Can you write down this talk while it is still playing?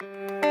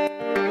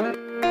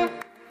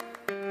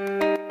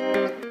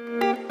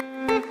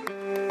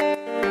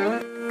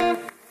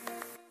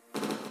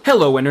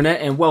Hello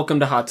Internet, and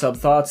welcome to Hot Tub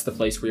Thoughts, the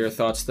place where your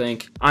thoughts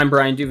think. I'm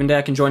Brian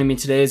Duvendak, and joining me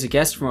today is a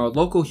guest from our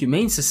local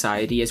Humane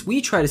Society as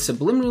we try to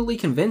subliminally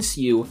convince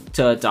you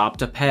to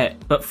adopt a pet.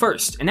 But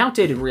first, an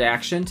outdated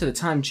reaction to the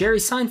time Jerry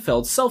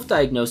Seinfeld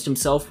self-diagnosed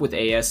himself with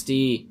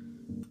ASD.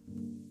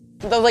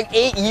 That was like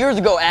 8 years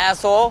ago,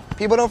 asshole.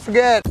 People don't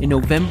forget. In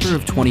November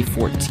of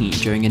 2014,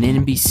 during an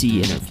NBC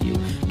interview,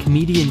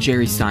 comedian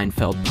Jerry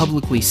Seinfeld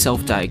publicly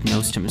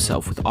self-diagnosed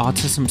himself with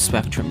autism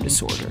spectrum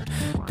disorder.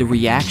 The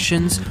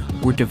reactions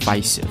were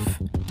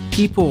divisive.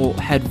 People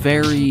had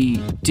very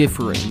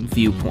differing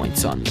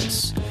viewpoints on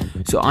this,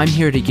 so I'm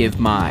here to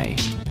give my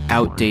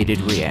outdated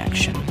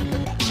reaction.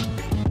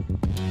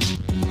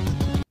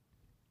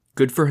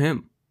 Good for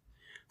him.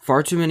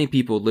 Far too many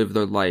people live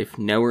their life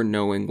never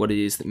knowing what it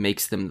is that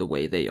makes them the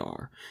way they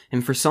are,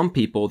 and for some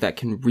people that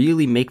can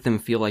really make them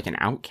feel like an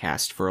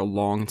outcast for a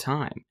long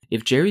time.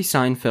 If Jerry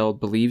Seinfeld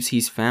believes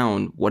he's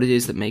found what it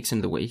is that makes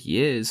him the way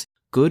he is,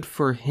 good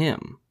for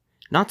him.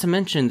 Not to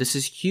mention, this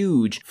is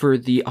huge for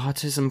the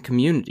autism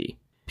community.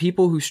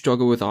 People who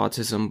struggle with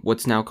autism,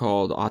 what's now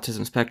called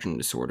autism spectrum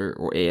disorder,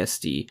 or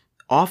ASD,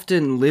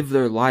 often live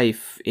their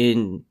life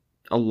in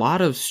a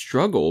lot of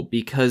struggle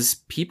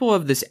because people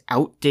have this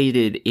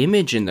outdated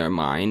image in their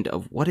mind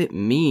of what it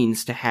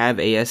means to have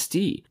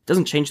ASD. It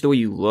doesn't change the way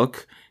you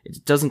look.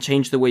 It doesn't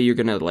change the way you're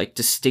gonna,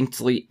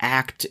 distinctly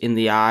act in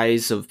the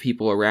eyes of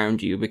people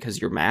around you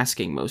because you're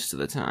masking most of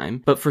the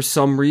time. But for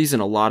some reason,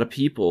 a lot of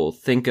people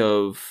think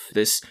of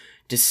this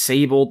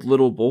disabled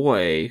little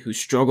boy who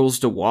struggles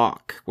to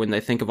walk when they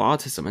think of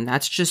autism, and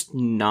that's just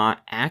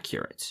not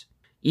accurate.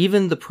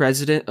 Even the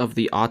president of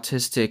the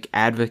Autistic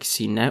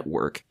Advocacy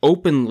Network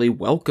openly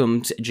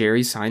welcomed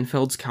Jerry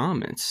Seinfeld's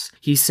comments.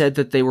 He said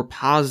that they were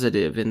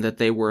positive and that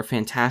they were a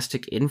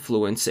fantastic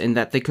influence and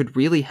that they could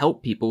really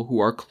help people who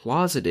are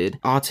closeted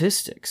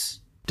autistics.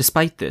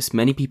 Despite this,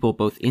 many people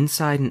both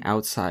inside and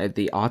outside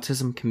the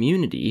autism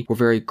community were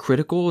very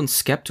critical and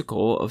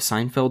skeptical of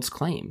Seinfeld's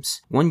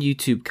claims. One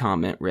YouTube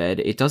comment read,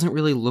 "It doesn't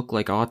really look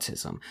like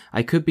autism.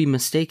 I could be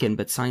mistaken,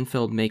 but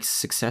Seinfeld makes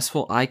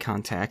successful eye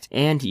contact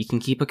and he can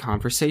keep a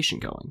conversation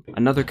going."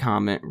 Another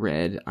comment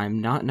read, "I'm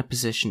not in a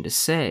position to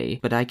say,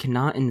 but I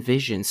cannot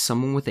envision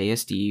someone with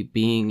ASD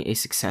being a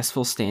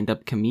successful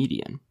stand-up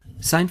comedian."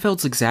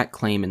 Seinfeld's exact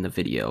claim in the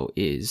video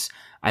is,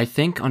 "I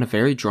think on a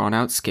very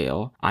drawn-out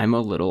scale, I'm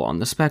a little on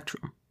the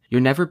spectrum. You're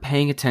never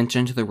paying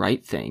attention to the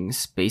right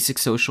things, basic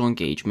social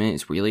engagement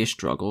is really a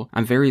struggle,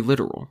 I'm very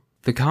literal."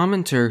 The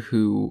commenter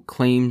who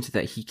claimed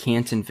that he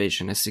can't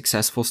envision a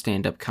successful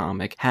stand-up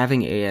comic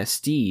having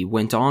ASD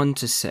went on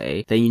to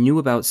say that he knew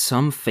about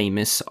some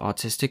famous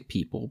autistic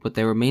people, but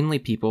they were mainly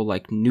people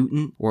like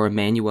Newton or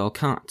Immanuel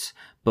Kant,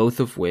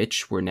 both of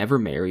which were never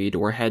married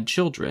or had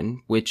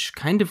children, which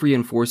kind of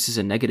reinforces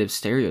a negative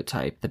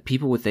stereotype that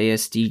people with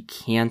ASD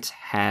can't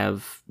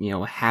have,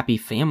 a happy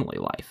family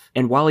life.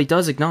 And while he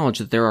does acknowledge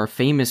that there are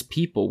famous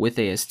people with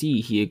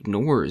ASD, he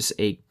ignores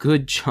a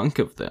good chunk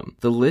of them.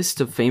 The list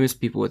of famous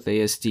people with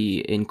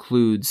ASD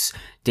includes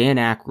Dan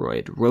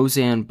Aykroyd,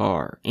 Roseanne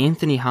Barr,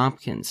 Anthony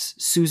Hopkins,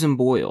 Susan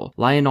Boyle,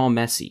 Lionel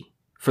Messi.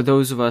 For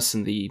those of us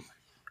in the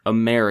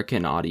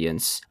American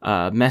audience,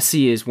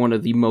 Messi is one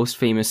of the most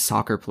famous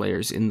soccer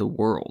players in the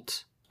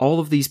world. All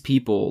of these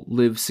people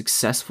live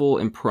successful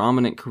and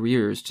prominent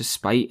careers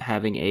despite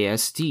having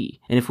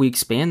ASD. And if we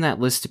expand that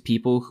list to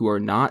people who are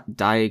not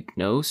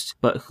diagnosed,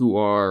 but who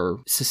are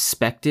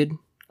suspected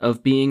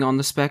of being on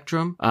the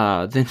spectrum,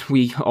 then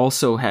we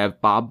also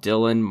have Bob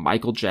Dylan,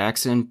 Michael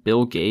Jackson,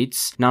 Bill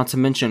Gates, not to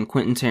mention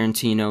Quentin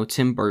Tarantino,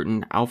 Tim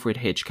Burton, Alfred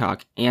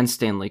Hitchcock, and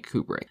Stanley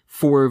Kubrick,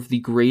 four of the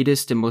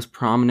greatest and most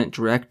prominent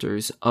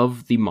directors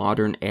of the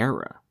modern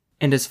era.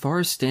 And as far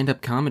as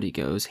stand-up comedy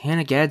goes,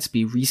 Hannah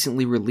Gadsby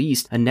recently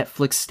released a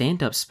Netflix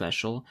stand-up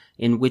special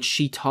in which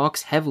she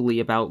talks heavily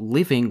about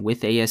living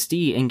with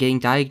ASD and getting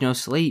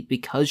diagnosed late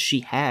because she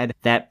had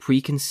that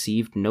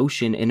preconceived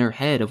notion in her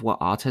head of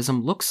what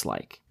autism looks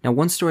like. Now,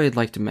 one story I'd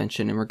like to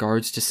mention in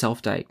regards to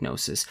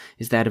self-diagnosis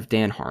is that of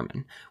Dan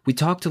Harmon. We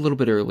talked a little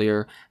bit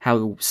earlier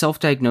how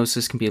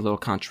self-diagnosis can be a little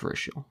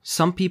controversial.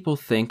 Some people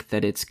think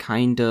that it's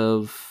kind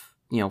of,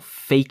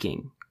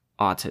 faking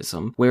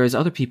autism, whereas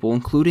other people,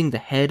 including the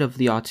head of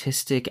the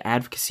Autistic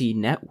Advocacy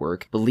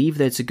Network, believe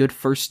that it's a good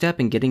first step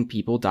in getting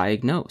people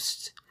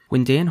diagnosed.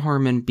 When Dan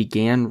Harmon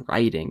began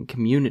writing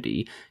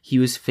Community, he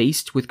was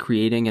faced with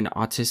creating an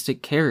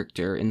autistic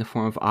character in the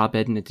form of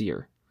Abed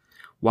Nadir.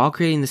 While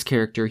creating this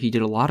character, he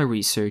did a lot of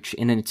research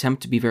in an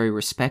attempt to be very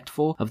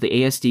respectful of the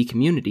ASD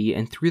community,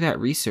 and through that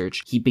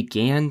research, he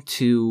began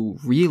to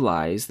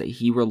realize that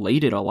he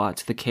related a lot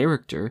to the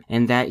character,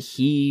 and that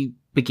he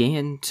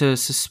began to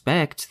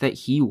suspect that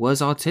he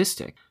was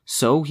autistic.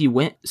 So he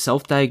went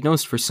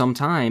self-diagnosed for some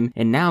time,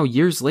 and now,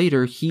 years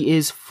later, he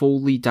is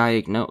fully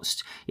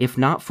diagnosed. If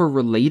not for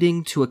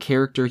relating to a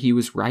character he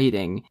was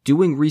writing,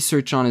 doing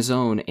research on his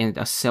own, and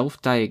a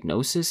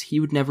self-diagnosis, he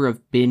would never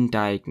have been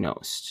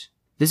diagnosed.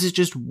 This is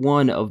just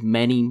one of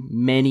many,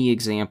 many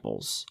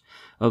examples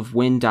of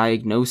when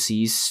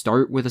diagnoses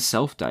start with a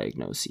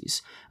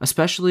self-diagnosis.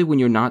 Especially when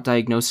you're not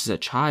diagnosed as a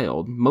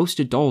child, most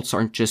adults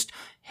aren't just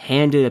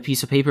handed a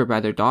piece of paper by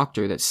their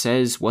doctor that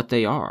says what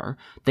they are.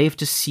 They have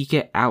to seek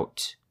it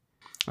out.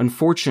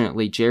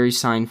 Unfortunately, Jerry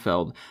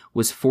Seinfeld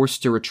was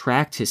forced to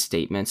retract his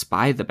statements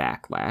by the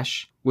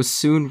backlash, was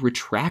soon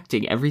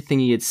retracting everything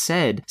he had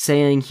said,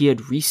 saying he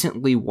had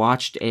recently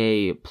watched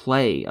a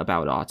play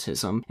about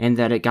autism and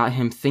that it got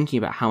him thinking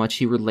about how much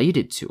he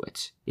related to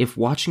it. If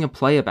watching a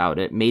play about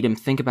it made him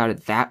think about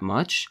it that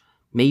much,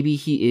 maybe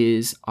he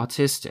is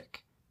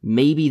autistic.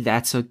 Maybe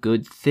that's a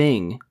good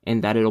thing,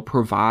 and that it'll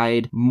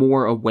provide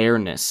more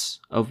awareness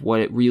of what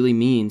it really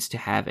means to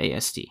have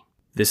ASD.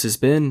 This has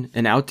been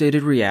an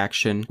Outdated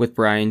Reaction with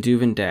Brian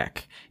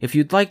Duvendak. If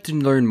you'd like to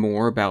learn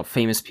more about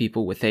famous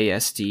people with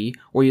ASD,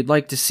 or you'd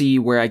like to see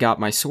where I got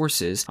my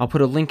sources, I'll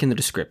put a link in the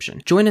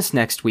description. Join us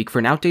next week for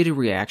an Outdated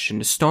Reaction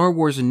to Star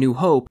Wars A New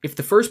Hope. If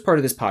the first part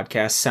of this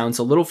podcast sounds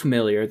a little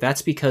familiar,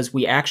 that's because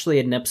we actually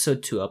had an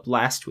episode 2 up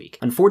last week.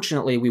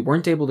 Unfortunately, we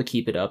weren't able to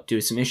keep it up due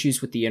to some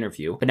issues with the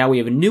interview, but now we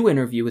have a new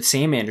interview with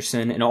Sam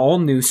Anderson, an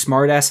all-new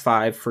Smartass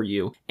 5 for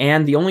you,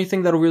 and the only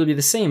thing that'll really be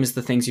the same is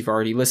the things you've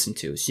already listened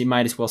to, so you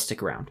might as well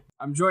stick around.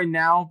 I'm joined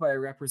now by a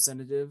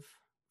representative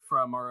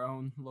from our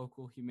own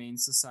local humane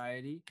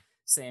society,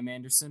 Sam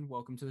Anderson.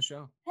 Welcome to the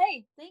show.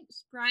 Hey,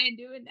 thanks, Brian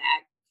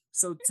Duvendak.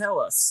 So tell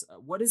us,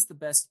 what is the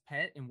best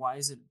pet and why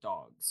is it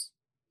dogs?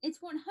 It's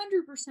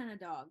 100% a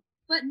dog,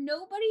 but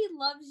nobody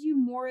loves you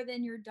more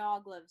than your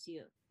dog loves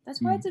you.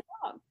 That's why it's a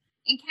dog.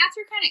 And cats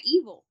are kind of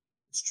evil.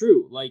 It's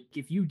true. Like,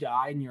 if you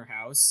die in your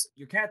house,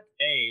 your cat,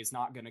 A, is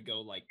not going to go,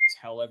 like,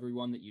 tell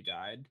everyone that you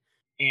died.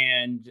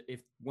 And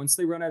if once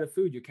they run out of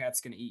food, your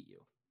cat's going to eat you.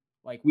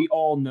 Like, we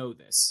all know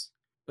this.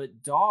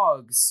 But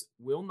dogs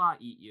will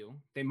not eat you.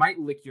 They might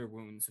lick your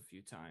wounds a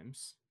few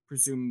times.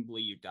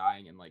 Presumably you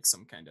dying in, like,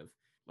 some kind of,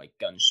 like,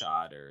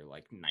 gunshot or,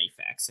 like, knife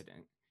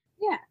accident.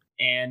 Yeah.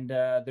 And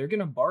they're going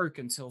to bark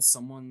until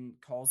someone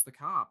calls the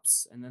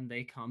cops. And then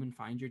they come and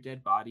find your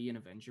dead body and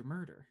avenge your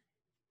murder.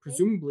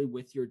 Presumably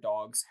with your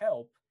dog's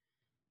help,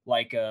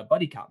 like a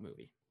buddy cop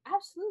movie.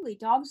 Absolutely.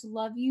 Dogs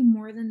love you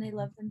more than they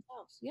love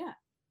themselves. Yeah,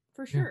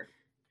 for sure.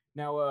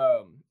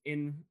 Now,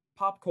 in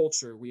pop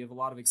culture, we have a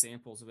lot of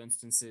examples of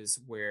instances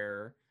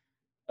where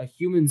a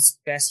human's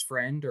best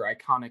friend or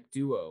iconic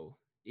duo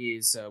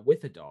is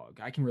with a dog.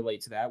 I can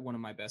relate to that. One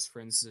of my best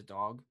friends is a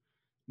dog.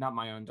 Not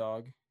my own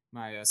dog.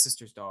 My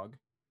sister's dog.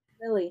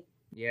 Millie.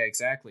 Yeah,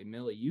 exactly.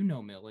 Millie. You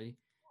know Millie.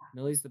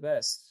 Millie's the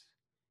best.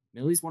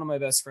 Millie's one of my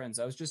best friends.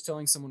 I was just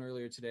telling someone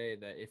earlier today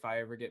that if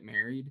I ever get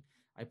married,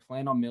 I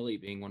plan on Millie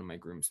being one of my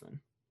groomsmen.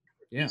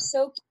 Yeah. She's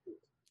so cute.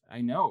 I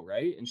know,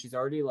 right? And she's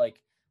already,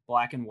 like,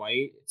 black and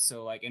white,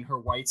 so, like, and her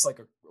white's, like,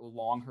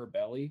 along her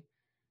belly.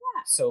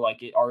 Yeah. So,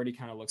 like, it already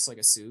kind of looks like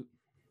a suit.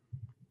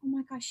 Oh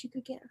my gosh, you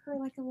could get her,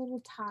 like, a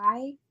little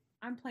tie.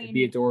 I'm playing It'd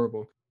be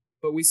adorable.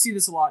 But we see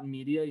this a lot in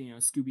media, you know,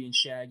 Scooby and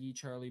Shaggy,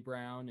 Charlie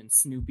Brown, and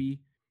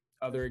Snoopy.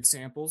 Other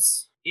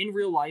examples. In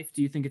real life,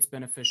 do you think it's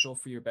beneficial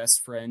for your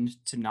best friend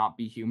to not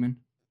be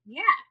human?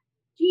 Yeah.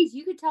 Geez,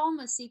 you could tell them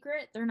a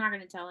secret. They're not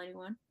going to tell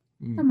anyone.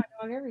 Tell my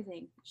dog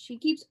everything. She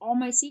keeps all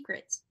my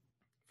secrets.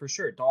 For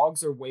sure.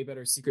 Dogs are way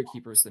better secret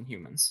keepers than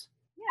humans.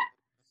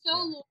 Yeah.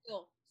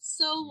 Loyal.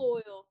 So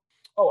loyal.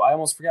 Oh, I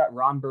almost forgot.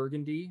 Ron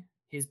Burgundy,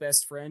 his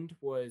best friend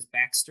was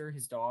Baxter,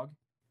 his dog.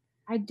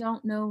 I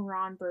don't know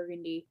Ron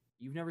Burgundy.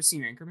 You've never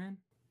seen Anchorman?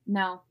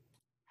 No.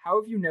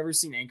 How have you never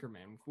seen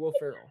Anchorman with Will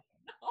Ferrell?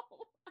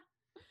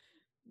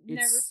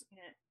 Never seen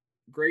it.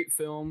 Great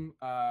film.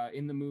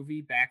 In the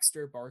movie,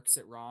 Baxter barks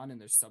at Ron and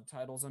there's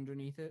subtitles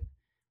underneath it.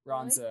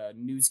 Ron's a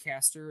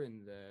newscaster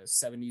in the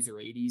 70s or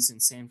 80s in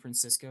San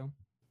Francisco.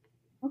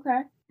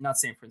 Okay. Not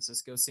San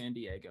Francisco, San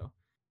Diego.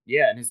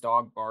 Yeah, and his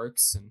dog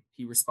barks and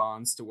he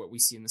responds to what we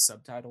see in the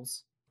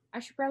subtitles. I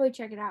should probably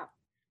check it out.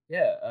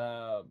 Yeah,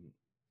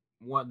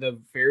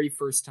 the very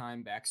first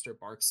time Baxter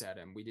barks at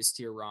him, we just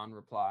hear Ron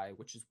reply,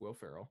 which is Will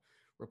Ferrell,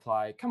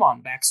 reply, "Come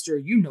on, Baxter,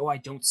 you know I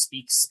don't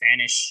speak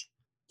Spanish."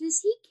 Does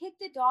he kick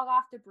the dog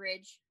off the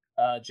bridge?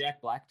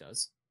 Jack Black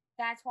does.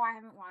 That's why I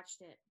haven't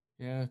watched it.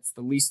 Yeah, it's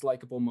the least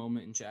likable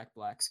moment in Jack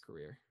Black's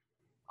career.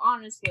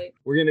 Honestly.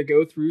 We're going to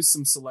go through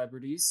some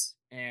celebrities,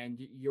 and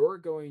you're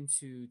going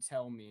to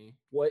tell me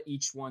what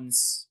each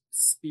one's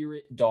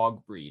spirit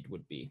dog breed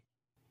would be.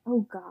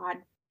 Oh, God.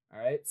 All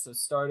right, so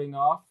starting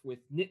off with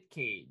Nick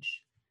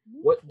Cage.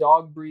 What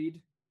dog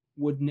breed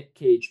would Nick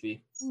Cage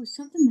be? Ooh,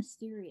 something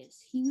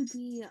mysterious. He would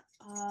be,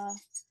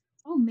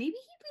 maybe he'd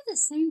be the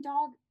same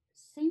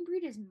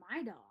breed as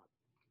my dog.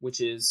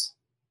 Which is?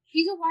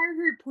 He's a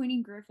wire-haired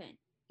pointing griffin.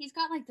 He's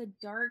got, like, the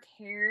dark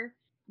hair.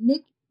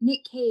 Nick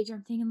Cage,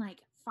 I'm thinking, like,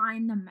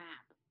 find the map.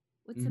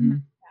 What's the map?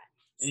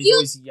 And he's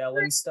always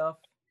yelling stuff?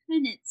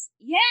 Minutes.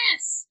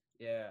 Yes!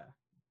 Yeah.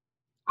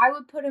 I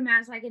would put him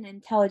as, like, an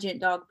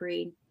intelligent dog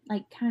breed.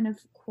 Like, kind of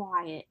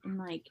quiet and,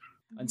 like...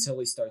 Until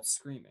he starts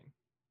screaming.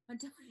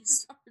 Until he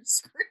starts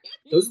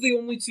screaming. Those are the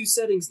only two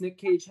settings Nick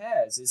Cage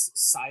has, is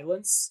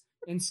silence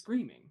and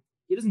screaming.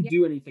 He doesn't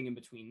do anything in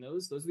between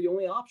those. Those are the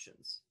only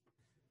options.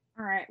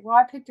 Alright, well,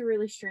 I picked a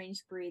really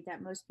strange breed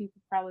that most people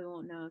probably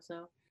won't know,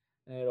 so...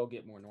 It'll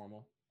get more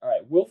normal.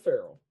 Alright, Will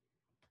Ferrell.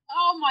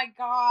 Oh my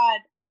god!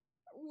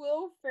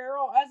 Will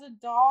Ferrell as a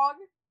dog?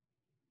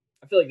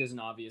 I feel like there's an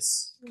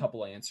obvious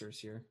couple answers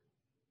here.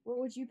 What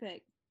would you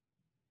pick?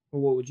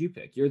 Well, what would you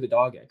pick? You're the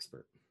dog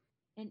expert.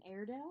 An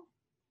Airedale?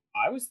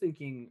 I was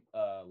thinking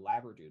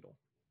Labradoodle.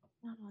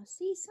 Oh,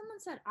 see, someone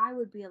said I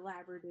would be a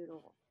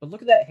Labradoodle. But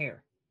look at that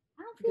hair.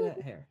 I don't Look feel at like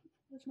that hair.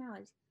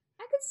 personalities.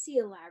 I could see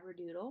a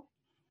Labradoodle.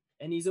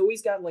 And he's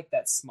always got like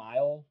that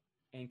smile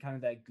and kind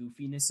of that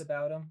goofiness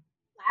about him.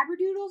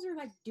 Labradoodles are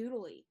like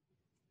doodly.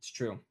 It's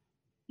true.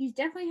 He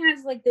definitely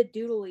has like the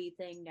doodly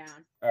thing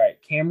down. All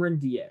right, Cameron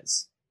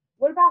Diaz.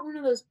 What about one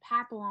of those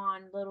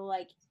Papillon little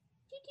like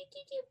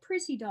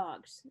prissy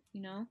dogs?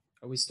 You know?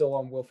 Are we still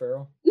on Will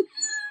Ferrell?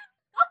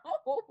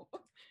 Oh.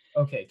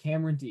 Okay,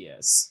 Cameron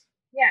Diaz.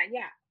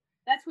 Yeah.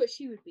 That's what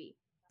she would be.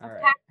 All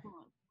right.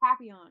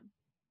 Papillon.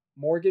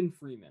 Morgan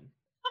Freeman.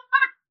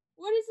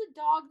 What is a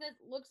dog that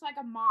looks like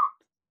a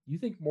mop? You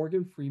think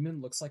Morgan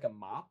Freeman looks like a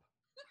mop?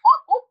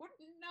 Oh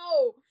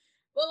no!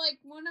 But like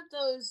one of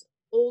those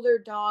older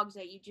dogs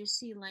that you just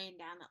see laying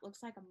down that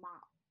looks like a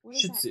mop. What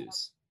is Shih that dog?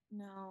 Tzus.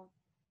 No,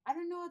 I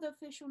don't know the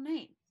official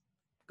name.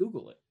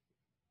 Google it.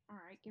 All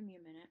right, give me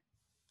a minute.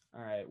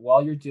 All right.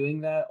 While you're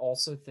doing that,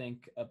 also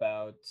think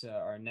about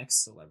our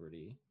next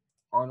celebrity,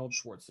 Arnold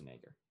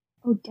Schwarzenegger.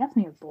 Oh,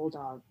 definitely a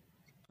bulldog.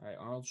 All right,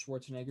 Arnold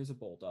Schwarzenegger's a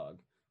bulldog.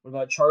 What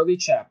about Charlie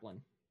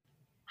Chaplin?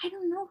 I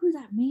don't know who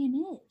that man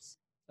is.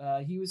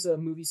 He was a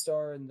movie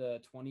star in the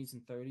 20s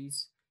and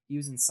 30s. He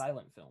was in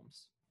silent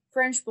films.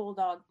 French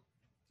bulldog.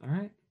 All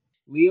right.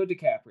 Leo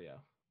DiCaprio.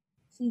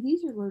 See,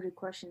 these are loaded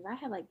questions. I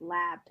had like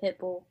lab, pit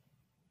bull.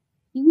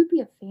 He would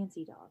be a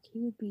fancy dog. He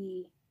would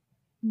be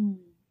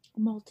a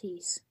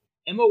Maltese.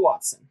 Emma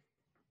Watson.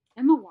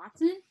 Emma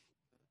Watson?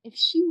 If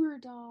she were a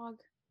dog,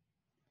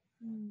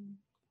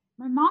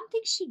 my mom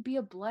thinks she'd be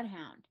a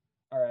bloodhound.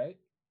 All right.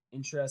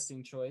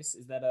 Interesting choice.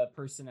 Is that a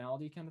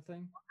personality kind of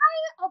thing?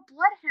 Why a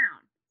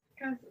bloodhound?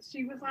 Because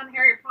she was on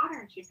Harry Potter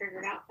and she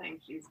figured out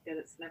things. She's good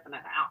at sniffing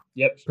it out.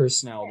 Yep,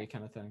 personality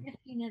kind of thing.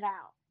 Sniffing it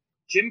out.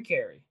 Jim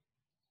Carrey.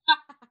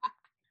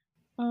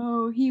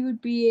 Oh, he would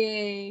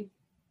be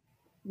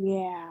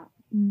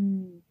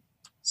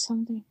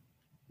something.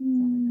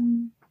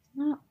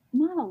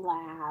 Not a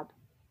lab.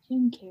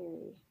 Jim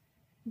Carrey.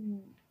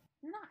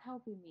 You're not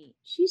helping me.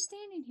 She's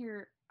standing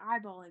here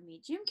eyeballing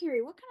me. Jim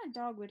Carrey, what kind of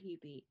dog would he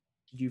be?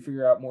 Did you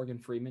figure out Morgan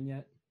Freeman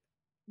yet?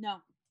 No.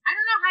 I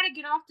don't know how to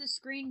get off the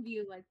screen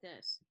view like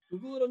this.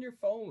 Google it on your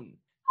phone.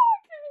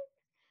 Okay.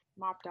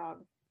 Mop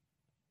dog.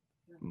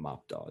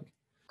 Mop dog.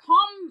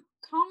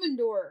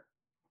 Commodore.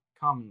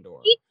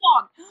 Commodore.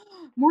 Sheepdog.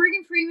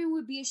 Morgan Freeman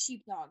would be a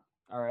sheepdog.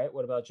 All right.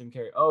 What about Jim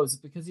Carrey? Oh, is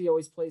it because he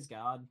always plays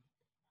God?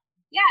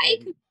 Yeah, it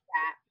could be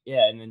that.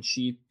 Yeah, and then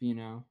sheep,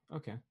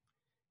 Okay.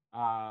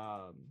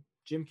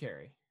 Jim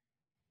Carrey.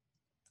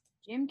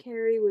 Jim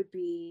Carrey would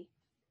be.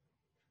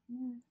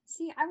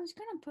 See, I was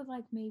gonna put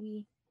like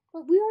maybe,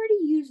 but we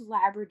already used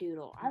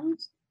Labradoodle. I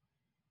was.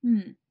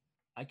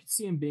 I could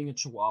see him being a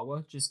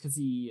Chihuahua just because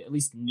he at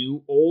least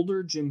knew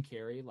older Jim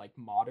Carrey, like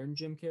modern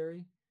Jim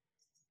Carrey.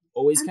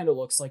 Always kind of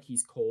looks like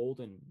he's cold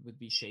and would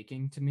be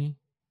shaking to me.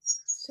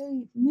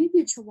 So maybe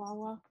a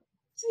Chihuahua.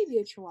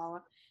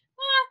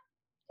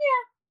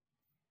 Yeah.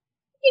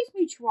 Gives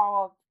me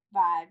Chihuahua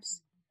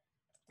vibes.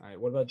 All right,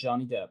 what about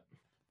Johnny Depp?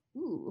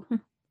 Ooh.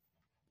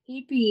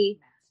 He'd be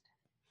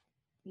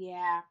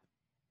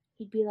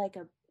like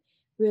a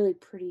really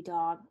pretty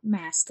dog.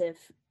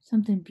 Mastiff.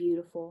 Something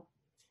beautiful.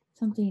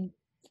 Something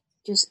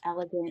just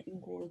elegant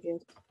and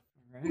gorgeous.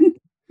 All right.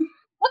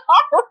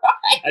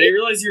 I didn't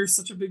realize you were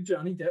such a big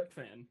Johnny Depp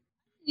fan.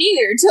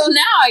 Neither till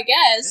now, I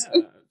guess.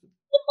 Yeah.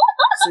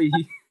 So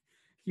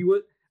he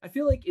would. I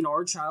feel like in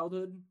our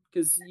childhood,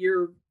 because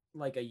you're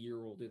like a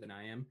year older than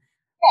I am.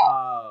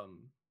 Yeah.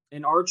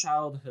 In our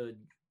childhood,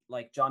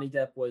 like Johnny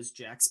Depp was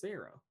Jack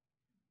Sparrow,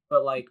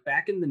 but like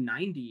back in the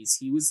 90s,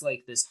 he was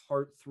like this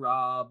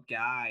heartthrob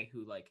guy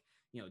who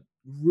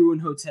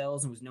ruined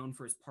hotels and was known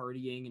for his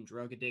partying and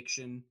drug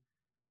addiction.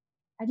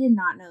 I did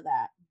not know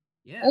that.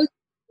 Yeah. That was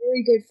a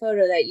very good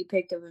photo that you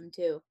picked of him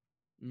too.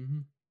 Mm-hmm.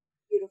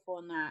 Beautiful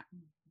in that.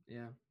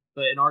 Yeah.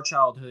 But in our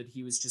childhood,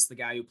 he was just the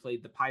guy who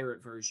played the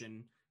pirate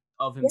version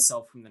of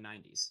himself from the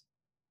 90s.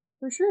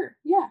 For sure.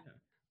 Yeah.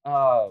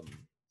 I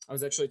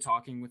was actually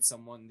talking with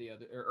someone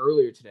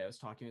earlier today. I was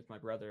talking with my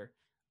brother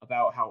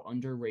about how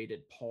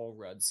underrated Paul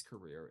Rudd's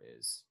career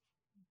is.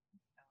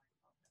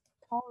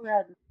 Paul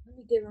Rudd. Let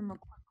me give him a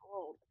quick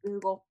little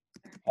Google.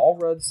 Paul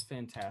Rudd's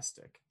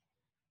fantastic.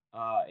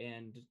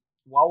 And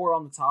while we're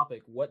on the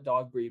topic, what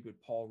dog breed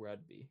would Paul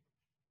Rudd be?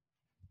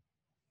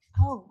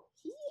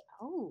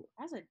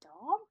 As a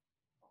dog?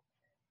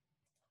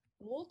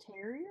 Bull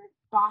Terrier?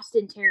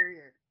 Boston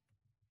Terrier.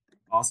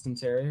 Boston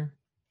Terrier?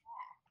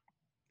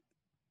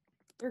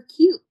 They're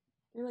cute.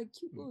 They're like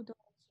cute little dogs,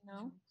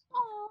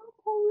 Oh,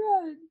 Paul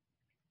Rudd.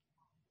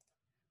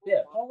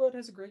 Yeah, Paul Rudd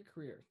has a great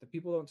career that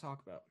people don't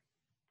talk about.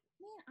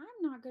 Man,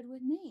 I'm not good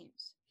with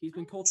names. He's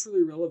been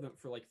culturally relevant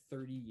for like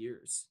 30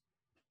 years.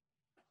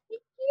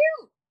 He's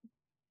cute.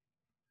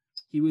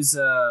 He was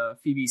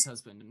Phoebe's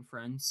husband in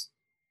Friends.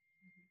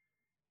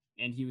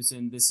 And he was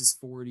in This Is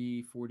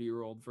 40,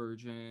 40-Year-Old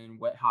Virgin,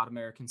 Wet Hot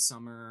American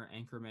Summer,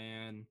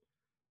 Anchorman,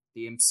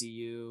 the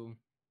MCU.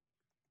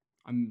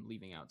 I'm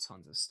leaving out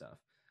tons of stuff.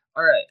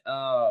 All right.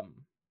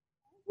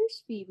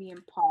 There's Phoebe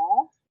and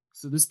Paul.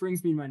 So this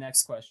brings me to my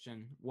next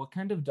question. What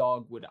kind of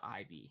dog would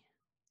I be?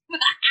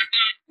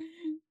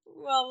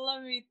 Well,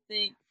 let me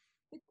think.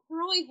 The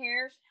curly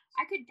hair,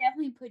 I could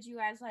definitely put you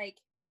as like,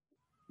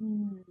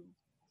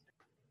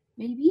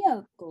 maybe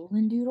a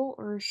golden doodle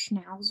or a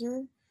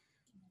schnauzer.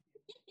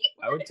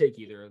 I would take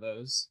either of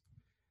those.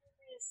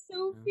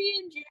 Sophie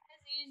and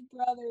Jazzy's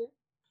brother.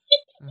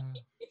 Uh,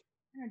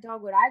 What kind of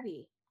dog would I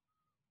be?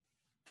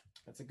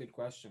 That's a good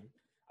question.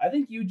 I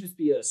think you'd just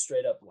be a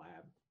straight up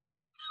lab.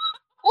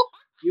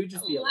 You would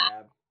just be a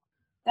lab.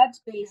 That's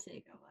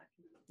basic. Oh.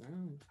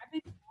 I've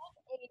been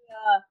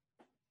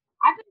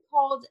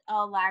called a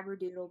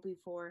labradoodle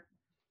before.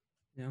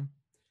 Yeah.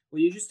 Well,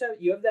 you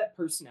have that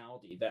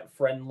personality, that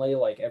friendly,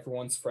 like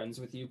everyone's friends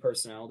with you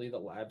personality that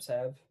labs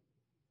have.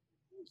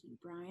 Thank you,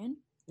 Brian.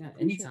 Yeah,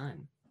 Appreciate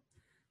anytime.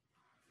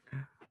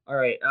 All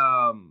right.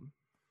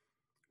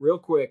 Real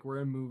quick, we're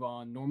gonna move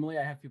on. Normally,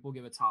 I have people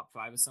give a top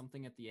 5 of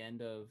something at the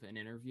end of an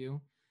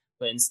interview,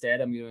 but instead,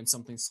 I'm doing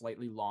something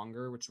slightly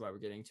longer, which is why we're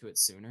getting to it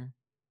sooner.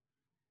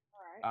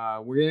 All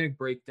right. We're gonna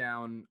break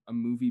down a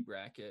movie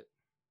bracket.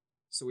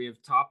 So we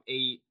have top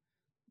 8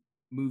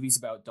 movies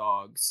about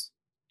dogs,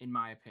 in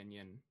my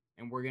opinion,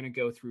 and we're gonna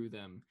go through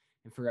them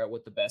and figure out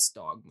what the best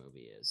dog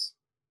movie is.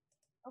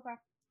 Okay.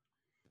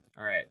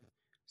 All right.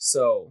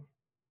 So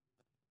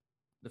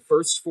the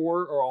first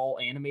 4 are all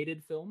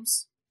animated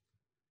films.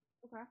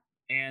 Okay.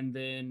 And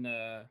then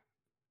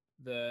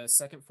the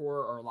second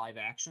 4 are live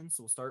action.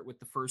 So we'll start with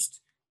the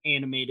first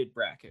animated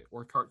bracket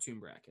or cartoon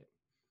bracket.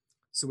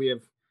 So we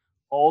have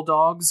All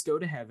Dogs Go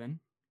to Heaven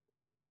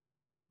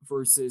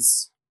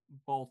versus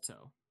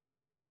Balto.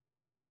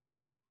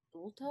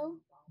 Balto?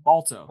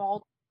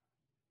 Balto.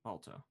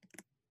 Balto.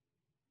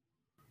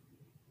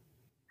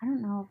 I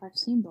don't know if I've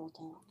seen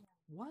Balto.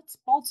 What?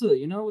 Balto,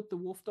 you know, with the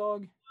wolf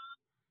dog?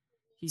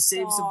 He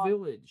saves a Dog.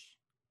 village.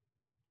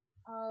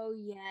 Oh,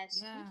 yes.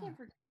 Yeah. I can't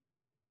forget.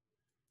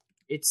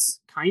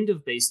 It's kind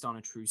of based on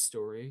a true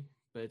story,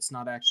 but it's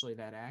not actually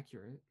that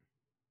accurate.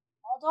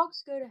 All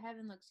Dogs Go to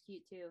Heaven looks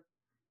cute, too.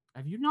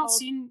 Have you not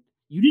seen...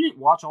 You didn't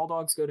watch All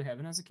Dogs Go to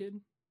Heaven as a kid?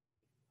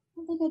 I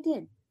don't think I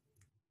did.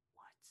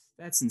 What?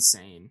 That's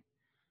insane.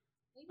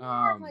 Maybe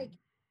I have, like,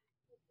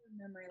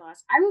 memory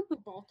loss. I would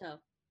put Balto.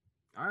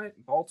 All right,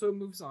 Balto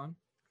moves on.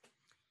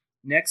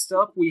 Next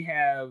up, we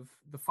have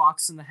The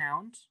Fox and the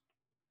Hound.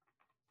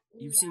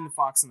 You've seen The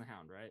Fox and the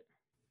Hound, right?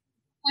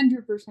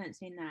 100%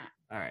 seen that.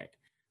 All right.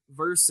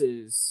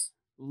 Versus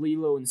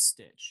Lilo and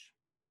Stitch.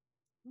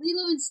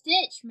 Lilo and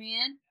Stitch,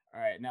 man.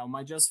 All right. Now,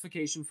 my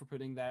justification for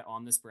putting that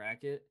on this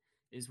bracket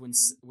is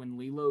when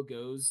Lilo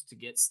goes to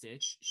get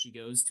Stitch, she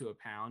goes to a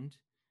pound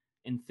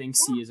and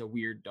thinks he is a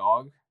weird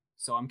dog.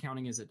 So I'm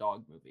counting as a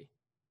dog movie.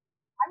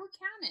 I would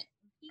count it.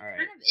 He All right.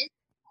 kind of is.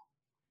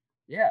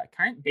 Yeah,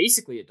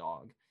 basically a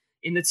dog.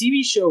 In the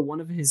TV show, one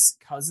of his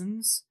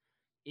cousins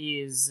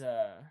is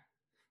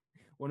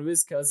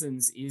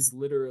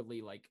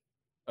literally like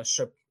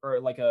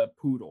a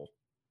poodle.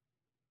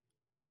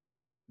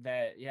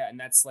 And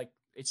that's like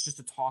it's just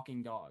a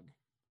talking dog.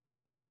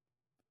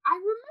 I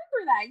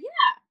remember that,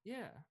 yeah.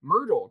 Yeah,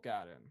 Myrtle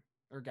got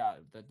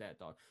that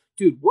dog.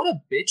 Dude, what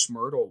a bitch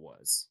Myrtle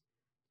was.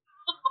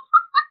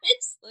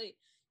 Honestly,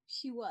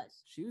 she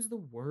was. She was the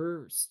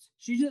worst.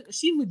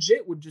 She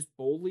legit would just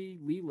bully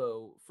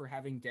Lilo for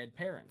having dead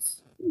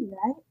parents.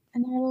 Right?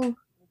 And their little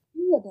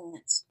hula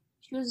dance.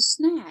 She was a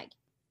snag.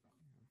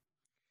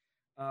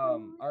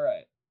 All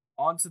right.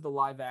 On to the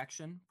live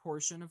action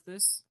portion of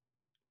this.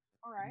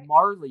 All right.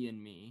 Marley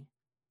and Me.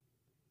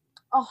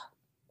 Oh,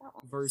 that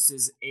one.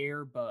 Versus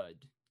Air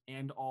Bud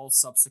and all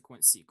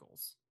subsequent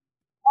sequels.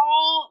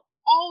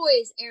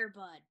 Always Air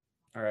Bud.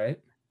 All right.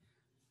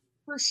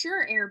 For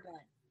sure, Air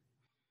Bud.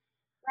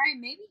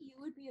 Brian, maybe you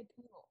would be a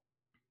poodle.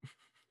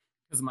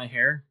 Because of my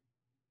hair?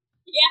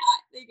 Yeah,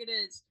 I think it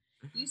is.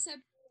 You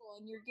said poodle,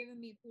 and you're giving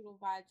me poodle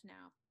vibes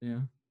now.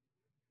 Yeah.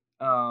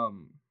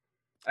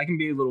 I can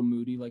be a little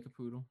moody like a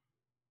poodle.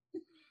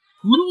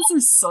 Poodles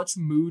are such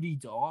moody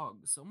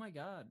dogs. Oh my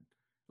god.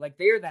 Like,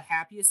 they are the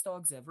happiest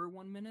dogs ever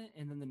 1 minute,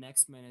 and then the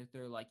next minute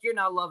they're like, you're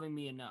not loving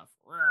me enough.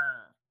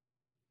 Rawr.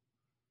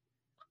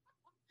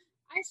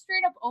 I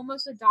straight up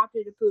almost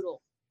adopted a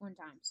poodle one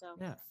time, so.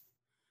 Yeah.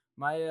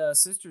 My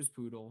sister's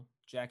poodle,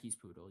 Jackie's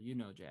poodle, you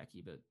know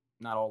Jackie, but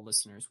not all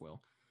listeners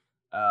will.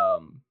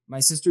 My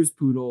sister's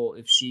poodle,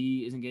 if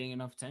she isn't getting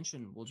enough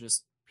attention, will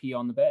just pee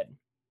on the bed.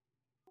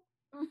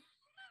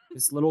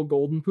 This little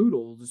golden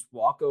poodle will just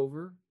walk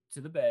over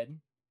to the bed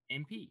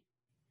and pee.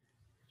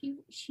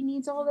 She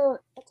needs all the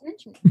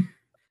attention.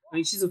 I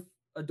mean, she's an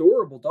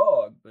adorable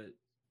dog, but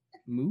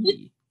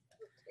moody.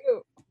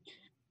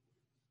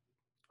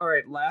 All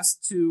right,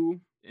 last 2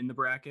 in the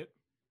bracket.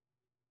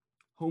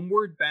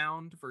 Homeward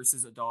Bound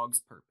versus A Dog's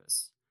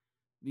Purpose.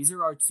 These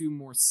are our 2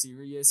 more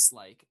serious,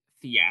 like,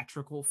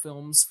 theatrical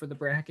films for the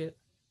bracket.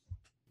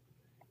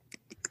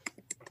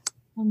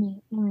 Let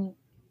me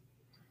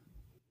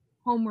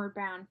Homeward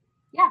Bound.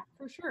 Yeah,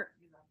 for sure.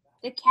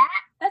 The cat,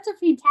 that's a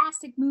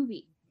fantastic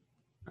movie.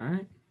 All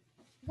right.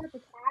 You got the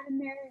cat in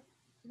there.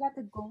 You got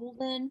the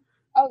golden.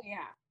 Oh,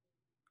 yeah.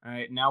 All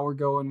right. Now we're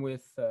going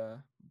with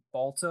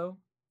Balto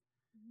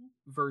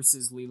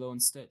versus Lilo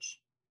and Stitch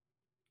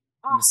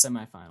in Oh, the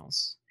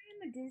semifinals.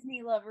 I'm a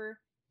Disney lover,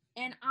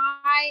 and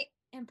I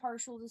am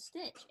partial to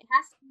Stitch. It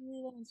has to be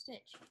Lilo and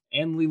Stitch.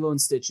 And Lilo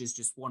and Stitch is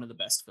just one of the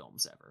best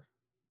films ever.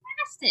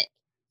 Fantastic.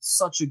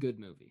 Such a good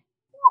movie.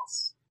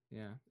 Yes.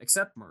 Yeah.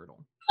 Except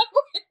Myrtle.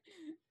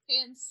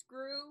 And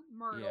screw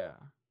Myrtle. Yeah.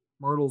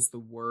 Myrtle's the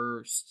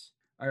worst.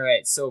 All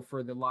right. So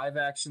for the live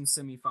action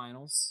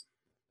semifinals,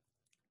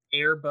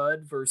 Air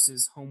Bud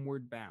versus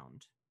Homeward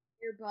Bound.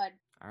 Air Bud.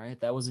 All right.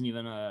 That wasn't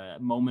even a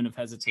moment of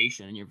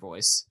hesitation in your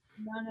voice.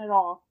 None at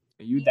all.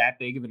 Are you that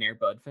big of an Air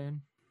Bud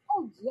fan?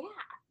 Oh, yeah.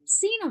 I've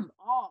seen them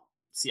all.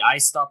 See, I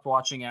stopped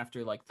watching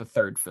after like the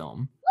third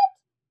film.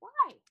 What?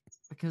 Why?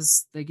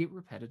 Because they get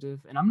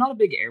repetitive, and I'm not a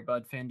big Air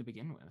Bud fan to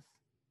begin with.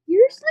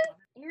 Seriously?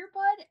 Air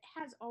Bud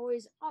has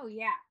always. Oh,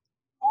 yeah.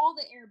 All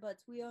the Air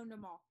Buds. We owned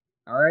them all.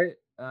 All right.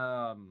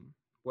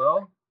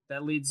 Well,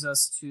 that leads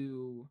us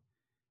to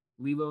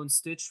Lilo and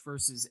Stitch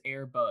versus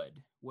Air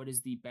Bud. What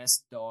is the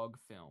best dog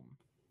film?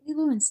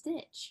 Lilo and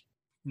Stitch.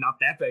 Not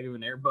that big of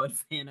an Air Bud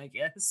fan, I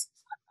guess.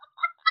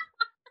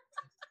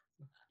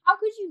 How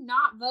could you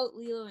not vote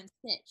Lilo and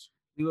Stitch?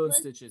 Lilo and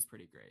Stitch is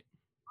pretty great.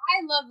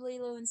 I love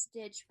Lilo and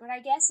Stitch, but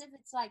I guess if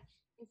it's like,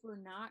 if we're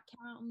not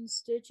counting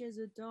Stitch as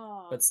a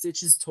dog. But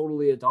Stitch is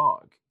totally a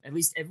dog. At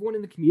least everyone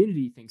in the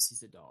community thinks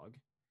he's a dog.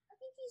 I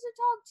think he's a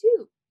dog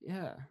too.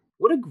 Yeah.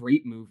 What a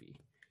great movie.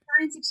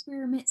 Science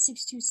Experiment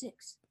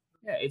 626.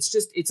 Yeah,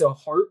 it's a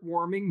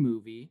heartwarming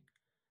movie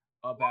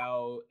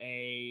about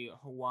a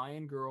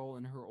Hawaiian girl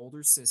and her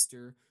older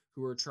sister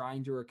who are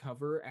trying to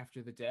recover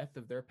after the death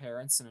of their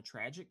parents in a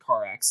tragic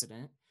car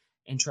accident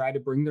and try to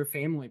bring their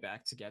family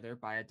back together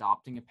by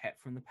adopting a pet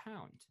from the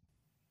pound.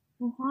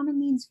 Ohana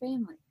means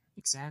family.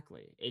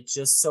 Exactly. It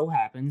just so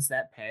happens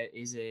that pet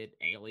is an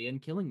alien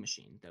killing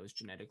machine that was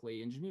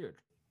genetically engineered.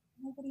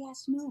 Nobody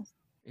has to know.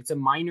 It's a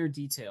minor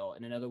detail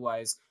in an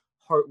otherwise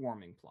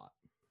heartwarming plot.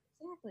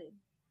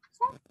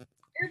 Exactly.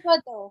 Air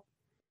Bud, though,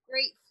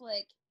 great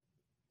flick,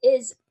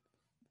 is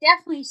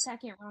definitely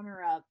second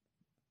runner-up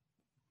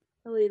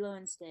to Lilo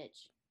and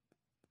Stitch.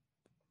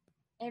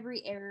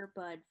 Every Air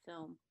Bud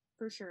film,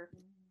 for sure.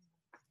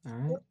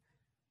 All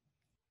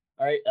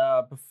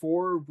right.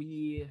 Before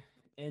we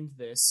end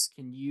this,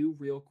 can you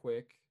real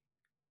quick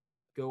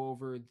go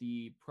over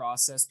the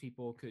process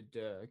people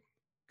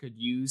could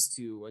use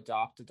to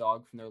adopt a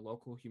dog from their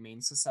local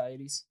humane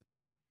societies?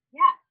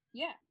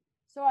 Yeah.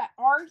 So at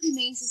our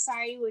Humane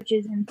Society, which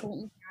is in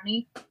Fulton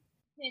County,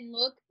 you can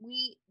look,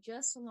 we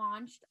just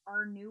launched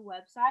our new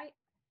website.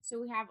 So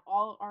we have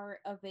all our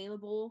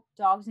available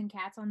dogs and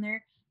cats on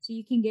there. So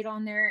you can get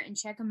on there and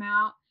check them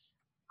out.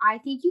 I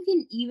think you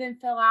can even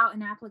fill out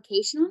an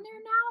application on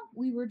there now.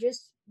 We were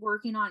just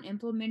working on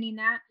implementing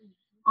that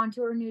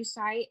onto our new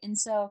site. And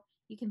so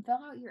you can fill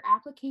out your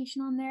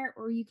application on there,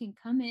 or you can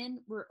come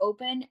in. We're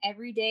open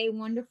every day,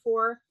 1 to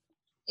 4,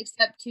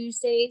 except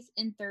Tuesdays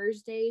and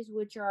Thursdays,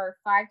 which are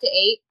 5 to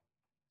 8.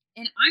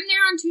 And I'm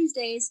there on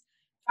Tuesdays,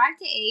 5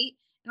 to 8.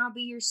 And I'll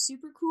be your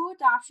super cool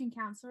adoption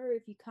counselor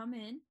if you come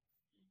in.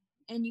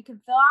 And you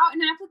can fill out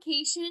an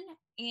application,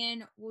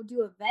 and we'll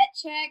do a vet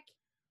check,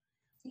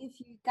 see if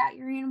you got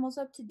your animals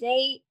up to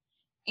date,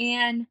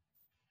 and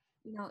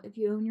if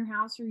you own your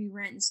house or you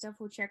rent and stuff,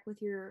 we'll check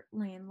with your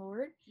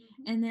landlord.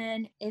 And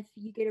then if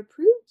you get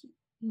approved, you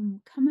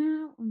can come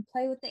out and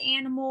play with the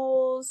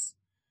animals,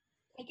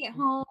 take it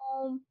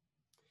home,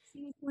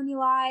 see which one you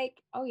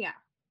like. Oh yeah,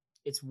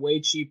 It's way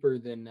cheaper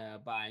than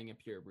buying a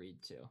pure breed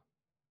too.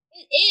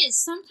 it is.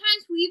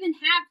 Sometimes we even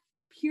have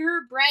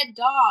purebred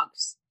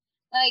dogs,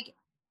 like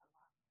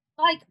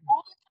all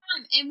the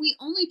time, and we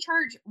only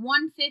charge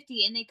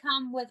 $150, and they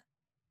come with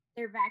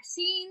their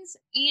vaccines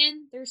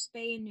and their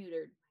spay and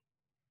neutered.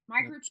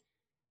 Microchip.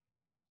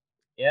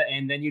 Yeah,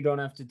 and then you don't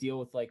have to deal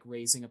with like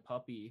raising a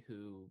puppy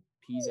who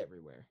pees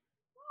everywhere.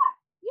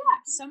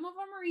 Yeah. Some of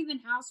them are even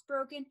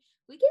housebroken.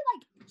 We get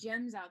like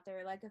gems out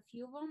there. Like a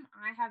few of them,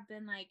 I have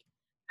been like,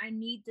 I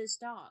need this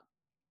dog,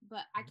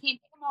 but I can't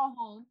take them all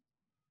home,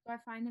 so I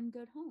find them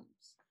good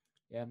homes.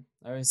 Yeah,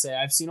 I would say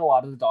I've seen a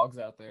lot of the dogs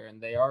out there,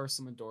 and they are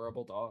some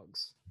adorable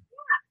dogs.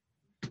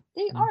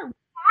 They are. We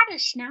had a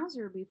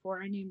schnauzer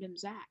before. I named him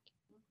Zach.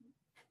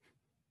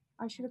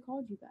 I should have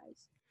called you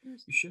guys. You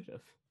should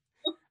have.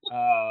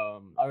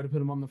 I would have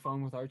put him on the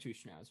phone with our 2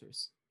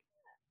 schnauzers.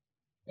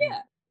 Yeah.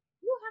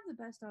 You have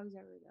the best dogs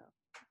ever,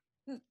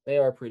 though. They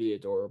are pretty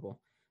adorable.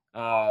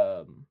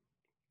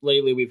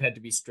 Lately, we've had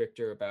to be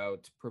stricter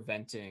about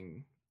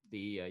preventing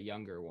the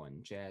younger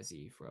one,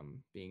 Jazzy,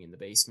 from being in the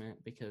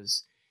basement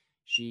because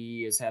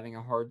she is having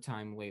a hard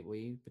time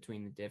lately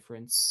between the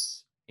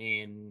difference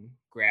in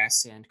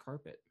grass and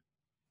carpet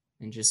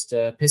and just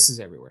pisses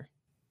everywhere.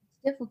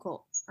 It's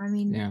difficult. I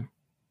mean, Yeah.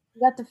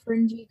 you got the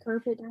fringy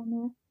carpet down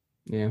there.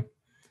 Yeah.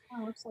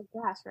 Oh, it looks like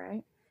grass,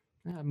 right?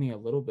 I mean, a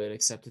little bit,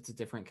 except it's a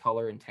different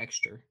color and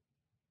texture.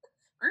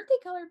 Aren't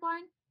they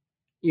colorblind?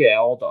 Yeah,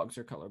 all dogs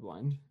are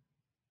colorblind.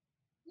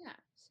 Yeah,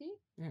 see?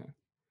 Yeah.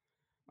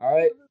 All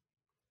right.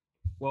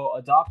 Well,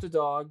 adopt a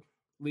dog.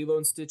 Lilo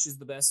and Stitch is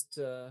the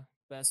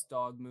best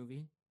dog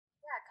movie.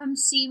 Yeah, come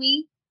see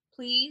me,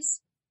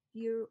 please,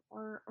 if you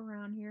are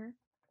around here.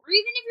 Or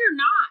even if you're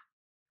not.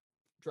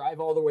 Drive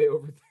all the way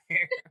over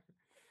there.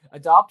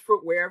 Adopt for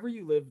wherever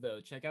you live, though.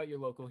 Check out your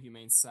local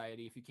humane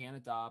society. If you can't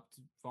adopt,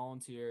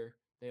 volunteer.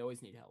 They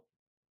always need help.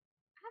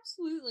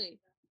 Absolutely.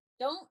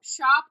 Don't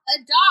shop,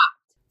 adopt.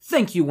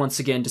 Thank you once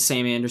again to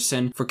Sam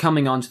Anderson for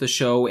coming onto the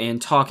show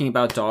and talking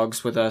about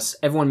dogs with us.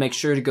 Everyone make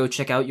sure to go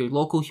check out your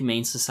local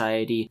humane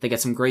society. They got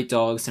some great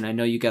dogs, and I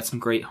know you got some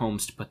great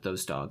homes to put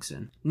those dogs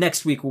in.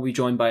 Next week, we'll be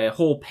joined by a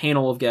whole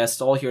panel of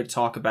guests all here to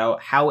talk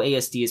about how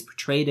ASD is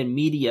portrayed in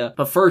media.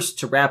 But first,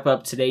 to wrap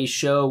up today's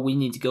show, we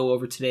need to go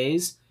over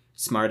today's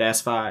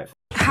Smartass 5.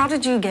 How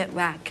did you get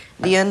back?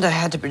 In the end, I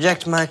had to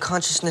project my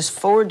consciousness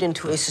forward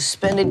into a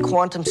suspended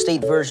quantum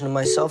state version of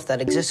myself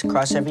that exists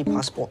across every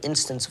possible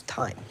instance of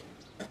time.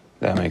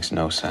 That makes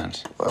no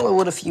sense. Well, it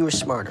would if you were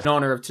smarter. In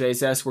honor of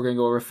today's S, we're going to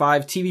go over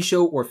 5 TV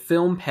show or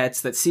film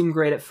pets that seem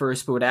great at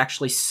first but would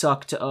actually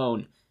suck to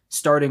own.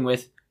 Starting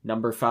with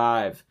number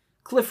 5,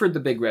 Clifford the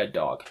Big Red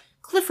Dog.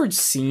 Clifford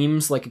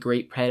seems like a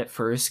great pet at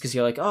first because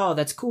you're like, oh,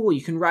 that's cool,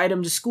 you can ride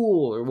him to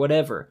school or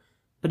whatever.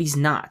 But he's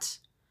not.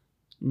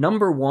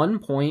 Number 1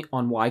 point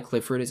on why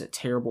Clifford is a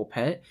terrible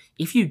pet,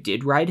 if you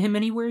did ride him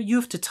anywhere, you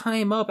have to tie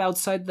him up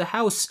outside the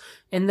house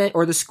and then,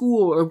 or the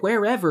school or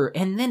wherever,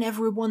 and then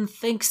everyone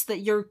thinks that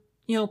you're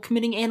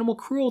committing animal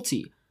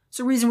cruelty. It's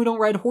the reason we don't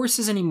ride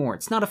horses anymore.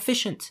 It's not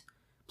efficient.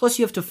 Plus,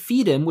 you have to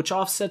feed him, which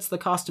offsets the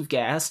cost of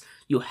gas.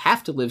 You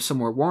have to live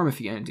somewhere warm if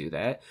you're going to do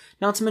that.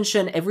 Not to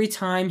mention, every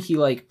time he,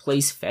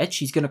 plays fetch,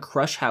 he's going to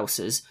crush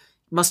houses.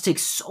 It must take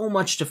so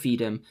much to feed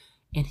him,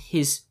 and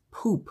his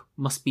poop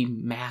must be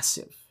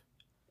massive.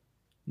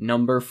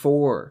 Number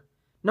 4.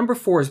 Number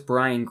 4 is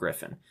Brian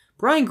Griffin.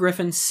 Brian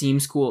Griffin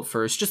seems cool at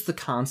first. Just the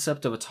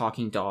concept of a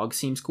talking dog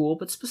seems cool,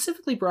 but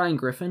specifically Brian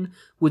Griffin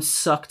would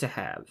suck to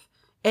have.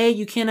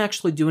 You can't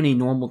actually do any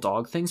normal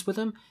dog things with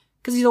him,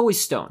 because he's always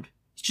stoned.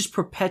 He's just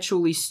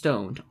perpetually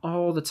stoned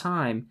all the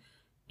time.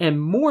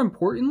 And more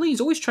importantly,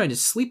 he's always trying to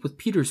sleep with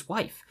Peter's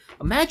wife.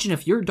 Imagine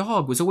if your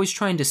dog was always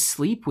trying to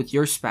sleep with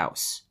your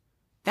spouse.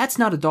 That's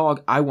not a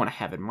dog I want to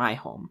have in my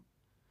home.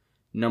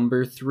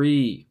 Number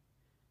 3.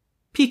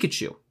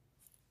 Pikachu.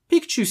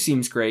 Pikachu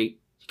seems great.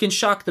 He can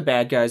shock the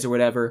bad guys or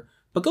whatever,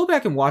 but go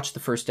back and watch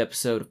the first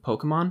episode of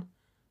Pokemon.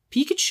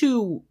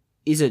 Pikachu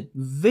is a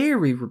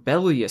very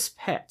rebellious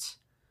pet.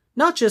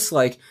 Not just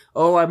I'm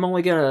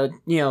only gonna,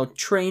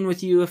 train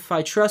with you if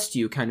I trust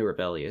you kind of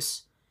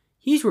rebellious.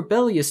 He's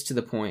rebellious to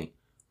the point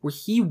where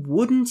he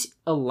wouldn't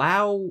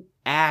allow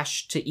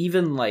Ash to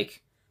even,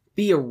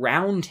 be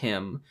around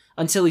him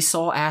until he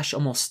saw Ash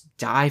almost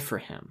die for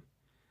him.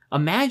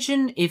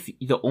 Imagine if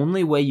the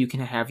only way you can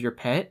have your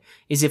pet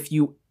is if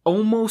you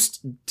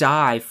almost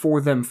die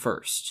for them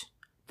first.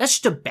 That's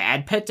just a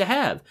bad pet to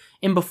have.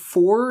 And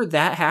before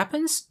that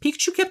happens,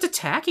 Pikachu kept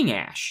attacking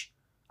Ash.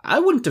 I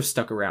wouldn't have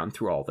stuck around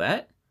through all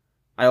that.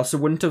 I also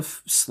wouldn't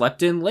have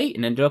slept in late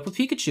and ended up with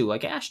Pikachu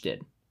like Ash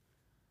did.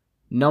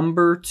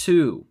 Number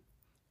 2.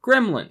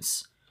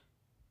 Gremlins.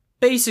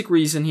 Basic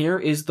reason here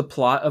is the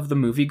plot of the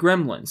movie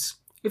Gremlins.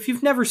 If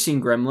you've never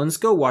seen Gremlins,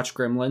 go watch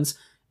Gremlins,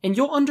 and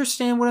you'll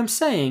understand what I'm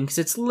saying, because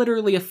it's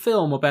literally a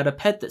film about a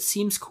pet that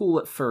seems cool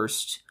at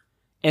first,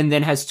 and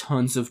then has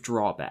tons of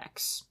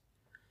drawbacks.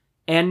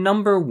 And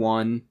number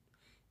 1,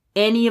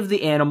 any of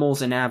the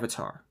animals in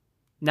Avatar.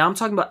 Now I'm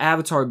talking about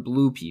Avatar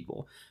Blue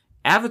people.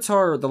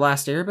 Avatar The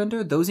Last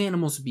Airbender, those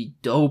animals would be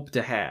dope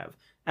to have.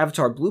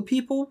 Avatar Blue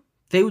people,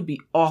 they would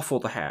be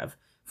awful to have.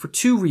 For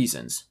 2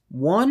 reasons.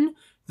 1,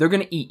 they're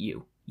going to eat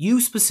you.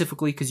 You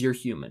specifically because you're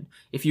human.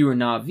 If you were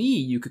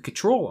Na'vi, you could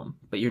control them,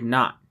 but you're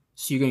not.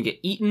 So you're going to get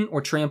eaten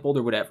or trampled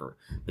or whatever.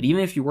 But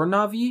even if you were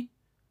Na'vi,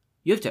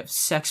 you have to have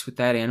sex with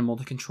that animal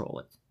to control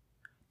it.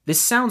 This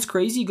sounds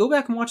crazy. Go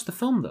back and watch the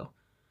film, though.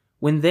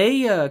 When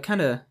they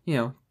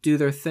do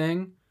their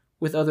thing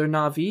with other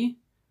Na'vi,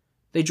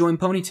 they join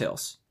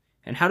ponytails.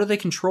 And how do they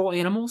control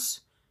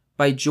animals?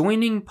 By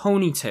joining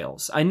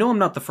ponytails. I know I'm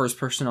not the first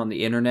person on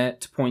the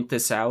internet to point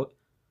this out,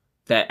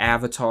 that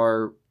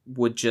Avatar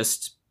would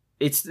just...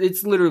 It's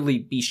literally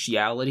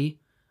bestiality.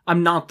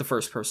 I'm not the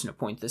first person to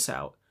point this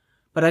out.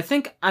 But I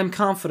think I'm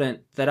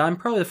confident that I'm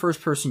probably the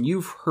first person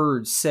you've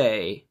heard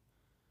say,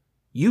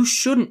 you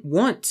shouldn't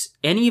want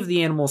any of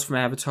the animals from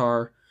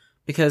Avatar,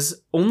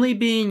 because only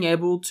being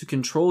able to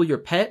control your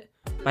pet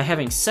by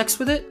having sex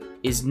with it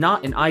is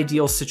not an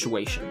ideal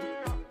situation.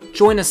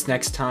 Join us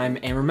next time,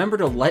 and remember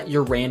to let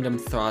your random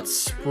thoughts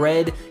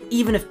spread,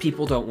 even if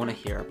people don't want to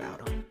hear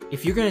about them.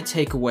 If you're going to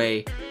take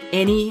away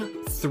any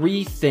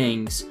 3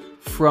 things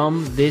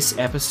from this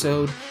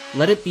episode,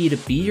 let it be to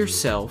be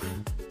yourself,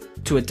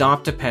 to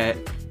adopt a pet,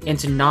 and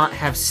to not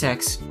have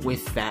sex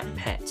with that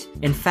pet.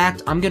 In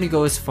fact, I'm going to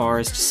go as far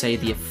as to say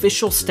the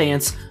official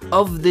stance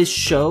of this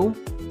show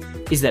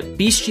is that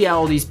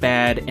bestiality is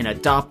bad and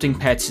adopting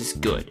pets is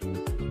good.